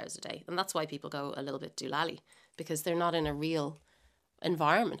 24 hours a day. And that's why people go a little bit doolally, because they're not in a real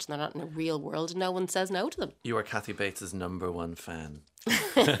environment, they're not in a real world, and no one says no to them. You are Kathy Bates' number one fan.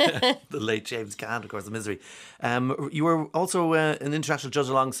 The late James Caan, of course, The Misery. You were also an international judge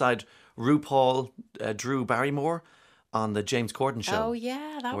alongside RuPaul, Drew Barrymore on the James Corden show. Oh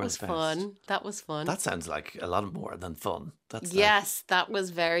yeah, that was fun. That was fun. That sounds like a lot more than fun. That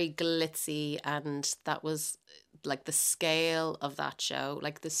was very glitzy, and that was like the scale of that show,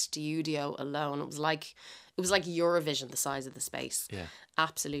 like the studio alone. It was like Eurovision, the size of the space. Yeah.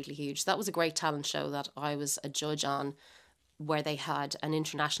 Absolutely huge. That was a great talent show that I was a judge on, where they had an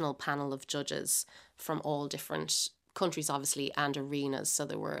international panel of judges from all different countries, obviously, and arenas. So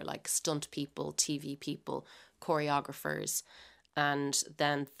there were like stunt people, TV people, choreographers, and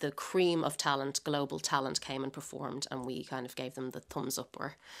then the cream of talent, global talent, came and performed, and we kind of gave them the thumbs up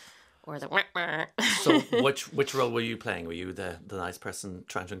or the wah-wah. So which role were you playing? Were you the nice person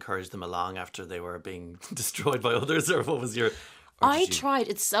trying to encourage them along after they were being destroyed by others, or what was your... I tried.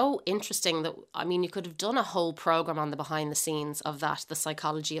 It's so interesting that, I mean, you could have done a whole programme on the behind the scenes of that, the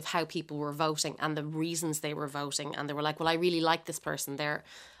psychology of how people were voting and the reasons they were voting. And they were like, well, I really like this person there.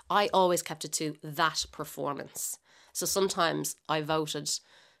 I always kept it to that performance. So sometimes I voted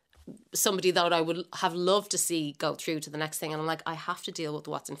somebody that I would have loved to see go through to the next thing. And I'm like, I have to deal with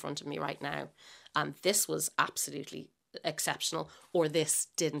what's in front of me right now. And this was absolutely exceptional, or this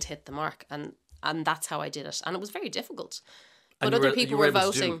didn't hit the mark. And that's how I did it. And it was very difficult. But other people were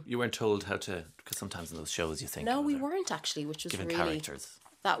voting. You weren't told how to, because sometimes in those shows you think... No, we weren't actually, which was really... characters.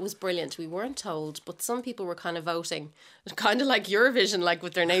 That was brilliant. We weren't told, but some people were kind of voting, kind of like Eurovision, like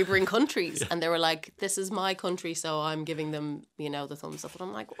with their neighbouring countries. Yeah. And they were like, this is my country, so I'm giving them, the thumbs up. And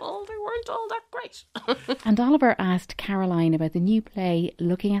I'm like, well, they weren't all that great. And Oliver asked Caroline about the new play,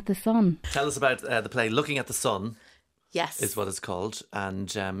 Looking at the Sun. Tell us about the play, Looking at the Sun. Yes. Is what it's called.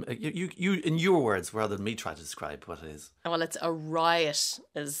 And you in your words, rather than me try to describe what it is. Well, it's a riot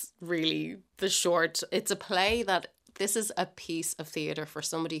is really the short. It's a play that, this is a piece of theatre for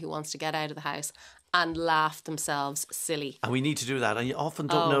somebody who wants to get out of the house and laugh themselves silly. And we need to do that. And you often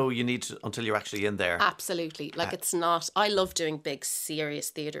don't know you need to until you're actually in there. Absolutely. Like it's not, I love doing big, serious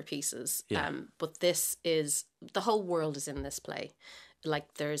theatre pieces. Yeah. But this is, the whole world is in this play.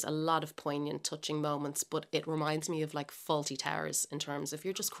 Like there's a lot of poignant, touching moments, but it reminds me of like Fawlty Towers in terms of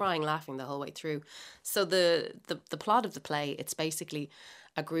you're just crying, laughing the whole way through. So the plot of the play, it's basically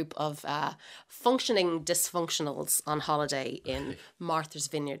a group of functioning dysfunctionals on holiday in Martha's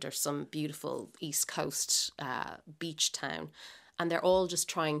Vineyard, or some beautiful East Coast beach town. And they're all just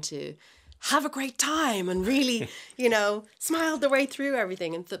trying to have a great time and really, smile their way through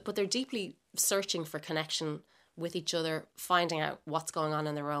everything. But they're deeply searching for connection with each other, finding out what's going on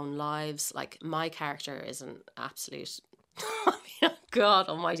in their own lives. Like my character is an absolute... God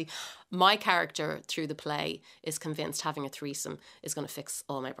almighty. My character through the play is convinced having a threesome is going to fix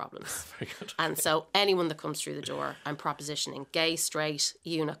all my problems. Very good. And so anyone that comes through the door, I'm propositioning, gay, straight,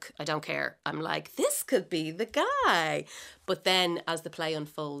 eunuch, I don't care. I'm like, this could be the guy. But then as the play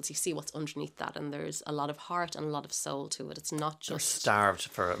unfolds, you see what's underneath that, and there's a lot of heart and a lot of soul to it. It's not just... They're starved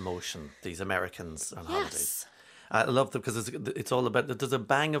for emotion, these Americans on holidays. I love them because it's all about, there's a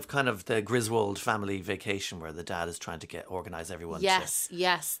bang of kind of the Griswold family vacation where the dad is trying to organise everyone. Yes.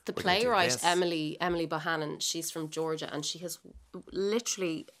 The playwright, Emily Bohannon, she's from Georgia, and she has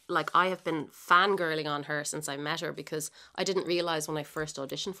literally, like, I have been fangirling on her since I met her, because I didn't realise when I first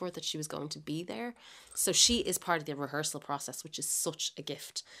auditioned for it that she was going to be there. So she is part of the rehearsal process, which is such a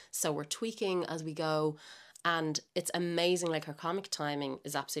gift. So we're tweaking as we go. And it's amazing, like her comic timing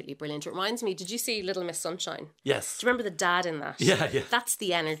is absolutely brilliant. It reminds me, did you see Little Miss Sunshine? Yes. Do you remember the dad in that? Yeah. That's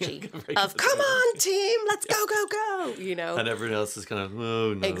the energy of, come on team, let's go, you know. And everyone else is kind of,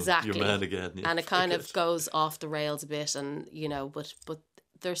 oh no, exactly. You're man again. Yeah, and it kind of goes off the rails a bit, and, you know, but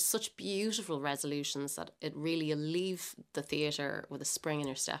there's such beautiful resolutions that it really, will leave the theatre with a spring in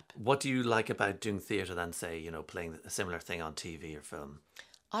your step. What do you like about doing theatre than, say, you know, playing a similar thing on TV or film?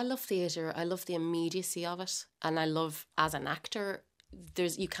 I love theatre. I love the immediacy of it. And I love, as an actor,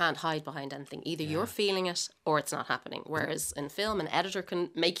 you can't hide behind anything. Either you're feeling it or it's not happening. Whereas in film, an editor can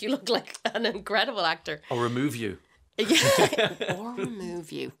make you look like an incredible actor. Or remove you. Yeah, or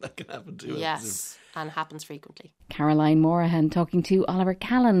remove you. That can happen too. Yes, and happens frequently. Caroline Morahan talking to Oliver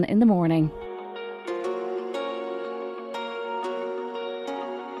Callan in the morning.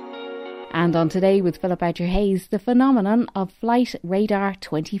 And on Today with Philip Boucher-Hayes, the phenomenon of Flight Radar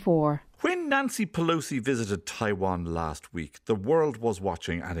 24. When Nancy Pelosi visited Taiwan last week, the world was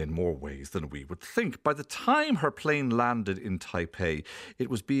watching, and in more ways than we would think. By the time her plane landed in Taipei, it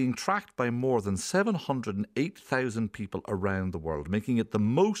was being tracked by more than 708,000 people around the world, making it the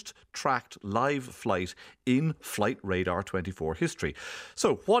most tracked live flight in Flight Radar 24 history.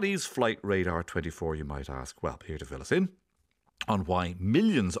 So what is Flight Radar 24, you might ask? Well, here to fill us in on why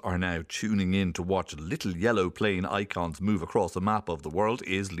millions are now tuning in to watch little yellow plane icons move across the map of the world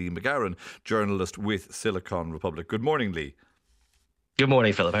is Lee McGowan, journalist with Silicon Republic. Good morning, Lee. Good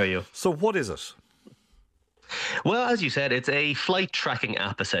morning, Philip. How are you? So what is it? Well, as you said, it's a flight tracking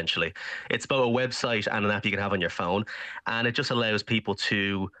app, essentially. It's both a website and an app you can have on your phone, and it just allows people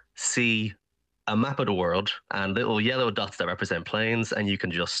to see a map of the world and little yellow dots that represent planes, and you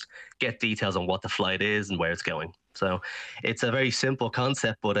can just get details on what the flight is and where it's going. So it's a very simple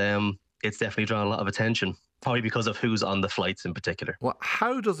concept, but it's definitely drawn a lot of attention, probably because of who's on the flights in particular. Well,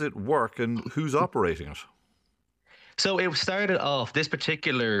 how does it work and who's operating it? So it started off, this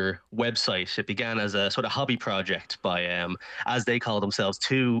particular website, it began as a sort of hobby project by, as they call themselves,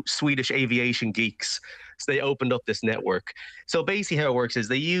 two Swedish aviation geeks. So they opened up this network. So basically how it works is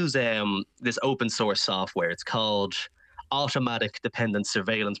they use this open source software. It's called Automatic Dependent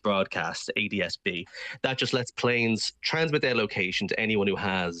Surveillance Broadcast, ADSB. That just lets planes transmit their location to anyone who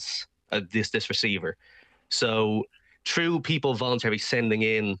has this receiver. So through people voluntarily sending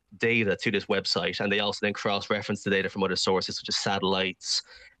in data to this website, and they also then cross-reference the data from other sources such as satellites,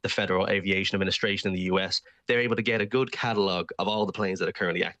 the Federal Aviation Administration in the US, they're able to get a good catalogue of all the planes that are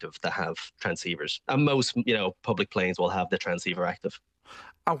currently active that have transceivers. And most, public planes will have the transceiver active.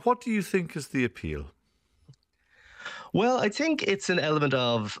 And what do you think is the appeal? Well, I think it's an element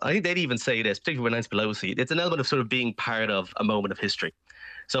of, I think they'd even say this, particularly with Nancy Pelosi, it's an element of sort of being part of a moment of history.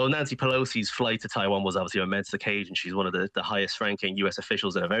 So Nancy Pelosi's flight to Taiwan was obviously an immense occasion. She's one of the highest ranking US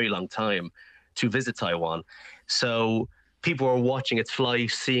officials in a very long time to visit Taiwan. So people were watching its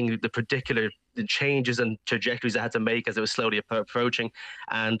flight, seeing the particular changes and trajectories it had to make as it was slowly approaching.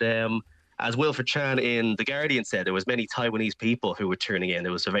 And as Wilfred Chan in The Guardian said, there was many Taiwanese people who were tuning in. It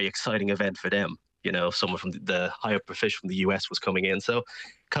was a very exciting event for them. Someone from the high up official from the US was coming in. So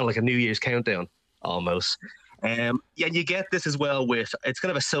kind of like a New Year's countdown almost. You get this as well with, it's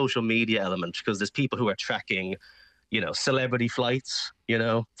kind of a social media element because there's people who are tracking, celebrity flights,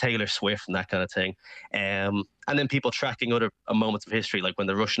 Taylor Swift and that kind of thing. And then people tracking other moments of history, like when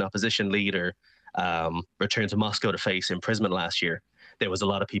the Russian opposition leader returned to Moscow to face imprisonment last year. There was a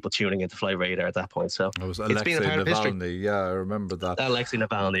lot of people tuning into Flight Radar at that point. So it was it's been a part of history. Yeah, I remember that. Alexei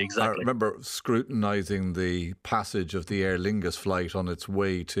Navalny, exactly. I remember scrutinising the passage of the Aer Lingus flight on its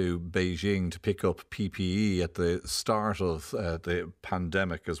way to Beijing to pick up PPE at the start of the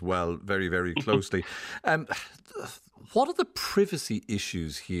pandemic as well, very, very closely. What are the privacy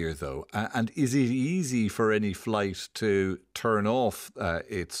issues here, though? And is it easy for any flight to turn off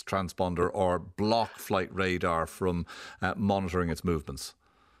its transponder or block Flight Radar from monitoring its movements?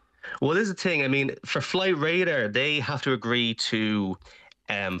 Well, this is the thing. I mean, for Flight Radar, they have to agree to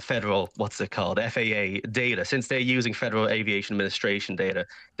federal, FAA data. Since they're using Federal Aviation Administration data,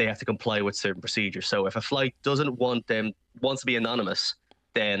 they have to comply with certain procedures. So if a flight wants to be anonymous,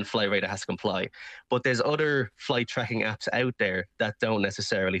 then Flight Radar has to comply. But there's other flight tracking apps out there that don't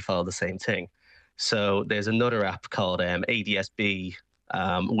necessarily follow the same thing. So there's another app called ADSB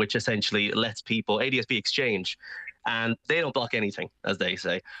which essentially lets people, ADSB exchange, and they don't block anything, as they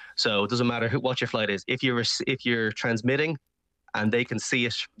say. So it doesn't matter what your flight is. If you're transmitting and they can see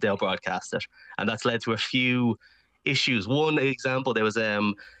it, they'll broadcast it. And that's led to a few issues. One example, there was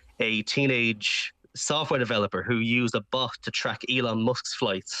a teenage software developer who used a bot to track Elon Musk's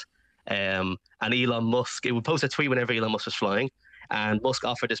flights. And Elon Musk, it would post a tweet whenever Elon Musk was flying. And Musk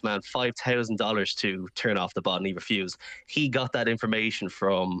offered this man $5,000 to turn off the bot, and he refused. He got that information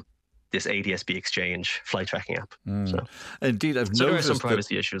from this ADSB exchange flight tracking app. So, indeed, I've noticed there are some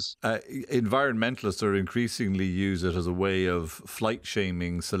privacy issues. Environmentalists are increasingly use it as a way of flight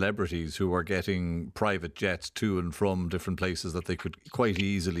shaming celebrities who are getting private jets to and from different places that they could quite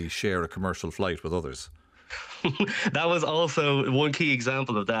easily share a commercial flight with others. That was also one key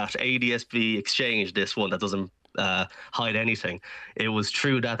example of that. ADSB exchange, this one that doesn't hide anything. It was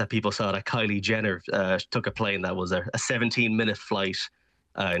true that people saw that Kylie Jenner took a plane that was a 17-minute flight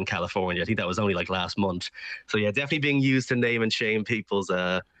in California. I think that was only like last month. So yeah, definitely being used to name and shame people's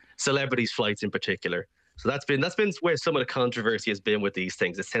celebrities' flights in particular. So that's been where some of the controversy has been with these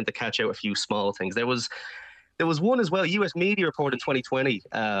things. It's tend to catch out a few small things. There was one as well. US media reported in 2020.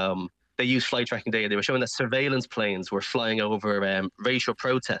 They used flight tracking data. They were showing that surveillance planes were flying over racial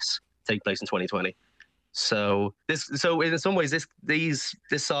protests take place in 2020. So in some ways, these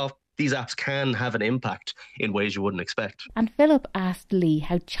apps can have an impact in ways you wouldn't expect. And Philip asked Lee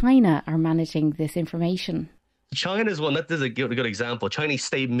how China are managing this information. China's one, that is a good example. Chinese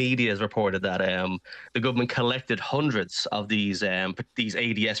state media has reported that the government collected hundreds of these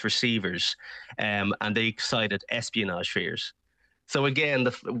ADS receivers, and they cited espionage fears. So again,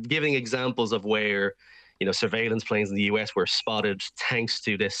 giving examples of where surveillance planes in the US were spotted thanks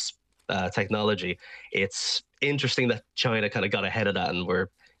to this technology. It's interesting that China kind of got ahead of that and we're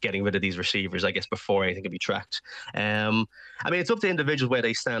getting rid of these receivers, I guess, before anything can be tracked. It's up to individuals where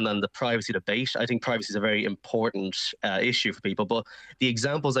they stand on the privacy debate. I think privacy is a very important issue for people, but the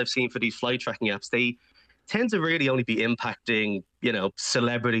examples I've seen for these flight tracking apps, they tend to really only be impacting,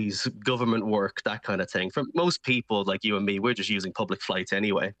 celebrities, government work, that kind of thing. For most people like you and me, we're just using public flights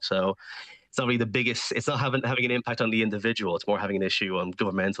anyway. So it's not really it's not having an impact on the individual. It's more having an issue on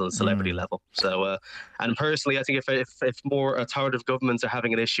governmental and celebrity level. So, and personally, I think if more authoritative governments are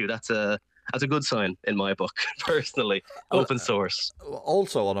having an issue, that's a good sign in my book, personally. Open source.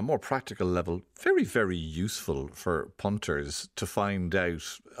 Also, on a more practical level, very, very useful for punters to find out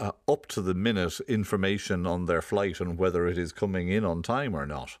up to the minute information on their flight and whether it is coming in on time or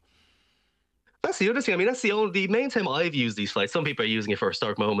not. That's the other thing. I mean, that's the main time I've used these flights. Some people are using it for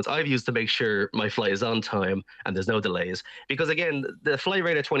historic moments. I've used to make sure my flight is on time and there's no delays. Because again, the Flight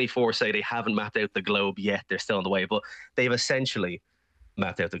Radar 24 say they haven't mapped out the globe yet. They're still on the way, but they've essentially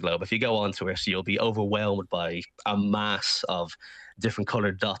mapped out the globe. If you go onto it, you'll be overwhelmed by a mass of different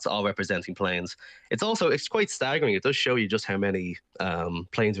coloured dots all representing planes. It's quite staggering. It does show you just how many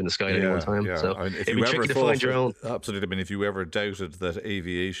planes are in the sky at any one time. So it'd be tricky to find your own. Absolutely. I mean, if you ever doubted that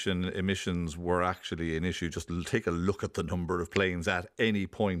aviation emissions were actually an issue, just take a look at the number of planes at any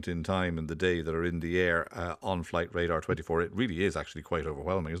point in time in the day that are in the air on Flight Radar 24. It really is actually quite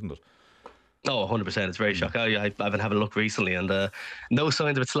overwhelming, isn't it? Oh, 100%. It's very shocking. I've been having a look recently and no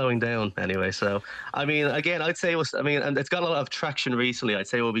signs of it slowing down anyway. So, I mean, again, I'd say and it's got a lot of traction recently. I'd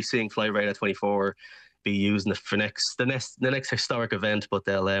say we'll be seeing Flight Radar 24 be used for the next historic event, but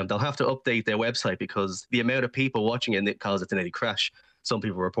they'll have to update their website because the amount of people watching it caused it to nearly crash. Some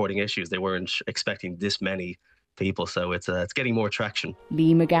people were reporting issues. They weren't expecting this many people. So it's getting more traction.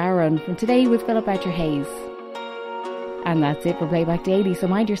 Lee McGarren from Today with Philip Archer Hayes. And that's it for Playback Daily, so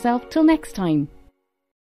mind yourself till next time.